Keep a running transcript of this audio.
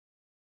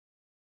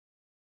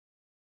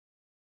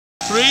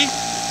3,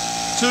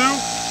 2,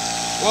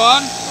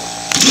 1.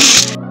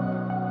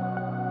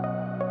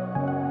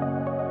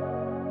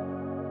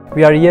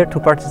 We are here to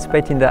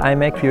participate in the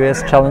IMechE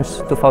UAS Challenge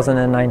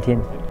 2019.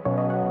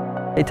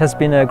 It has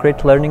been a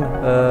great learning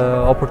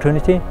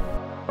opportunity.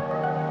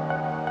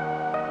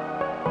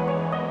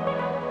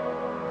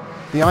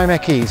 The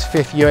IMechE's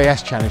 5th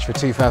UAS Challenge for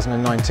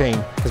 2019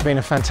 has been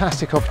a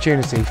fantastic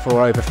opportunity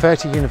for over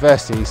 30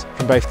 universities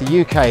from both the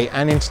UK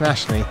and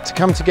internationally to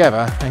come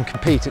together and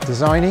compete at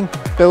designing,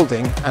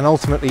 building and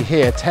ultimately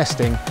here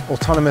testing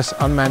autonomous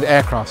unmanned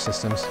aircraft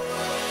systems.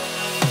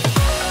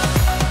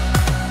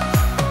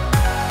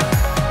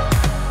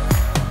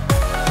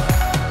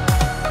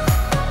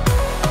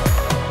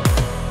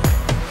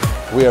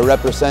 We are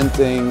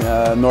representing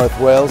North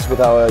Wales with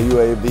our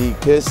UAV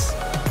KISS.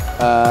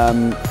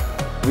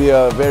 We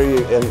are very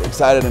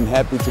excited and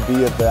happy to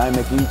be at the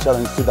IMechE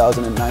Challenge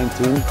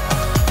 2019.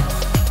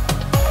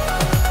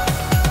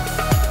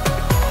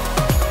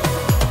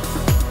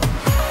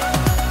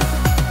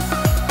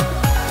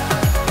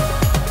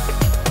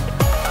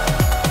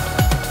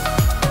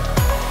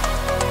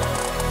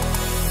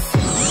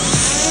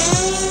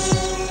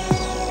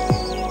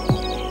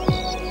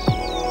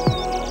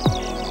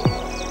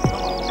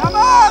 Come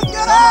on,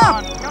 get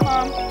up! Come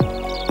on.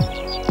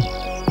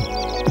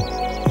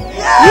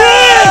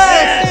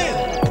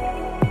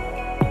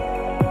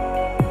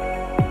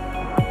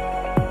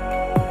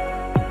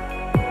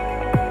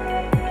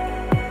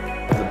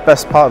 The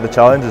best part of the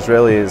challenge is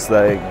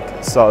that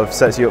it sort of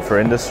sets you up for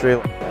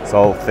industry. It's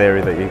all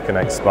theory that you can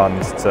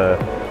expand to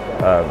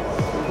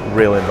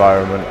real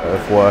environment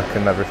of work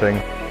and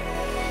everything.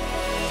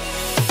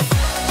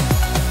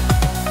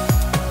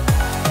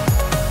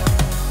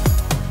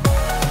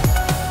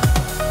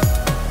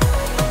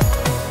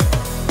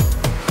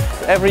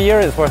 Every year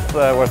is worth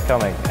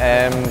coming.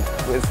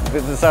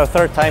 This is our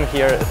third time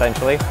here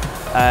essentially,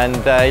 and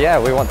yeah,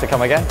 we want to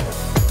come again.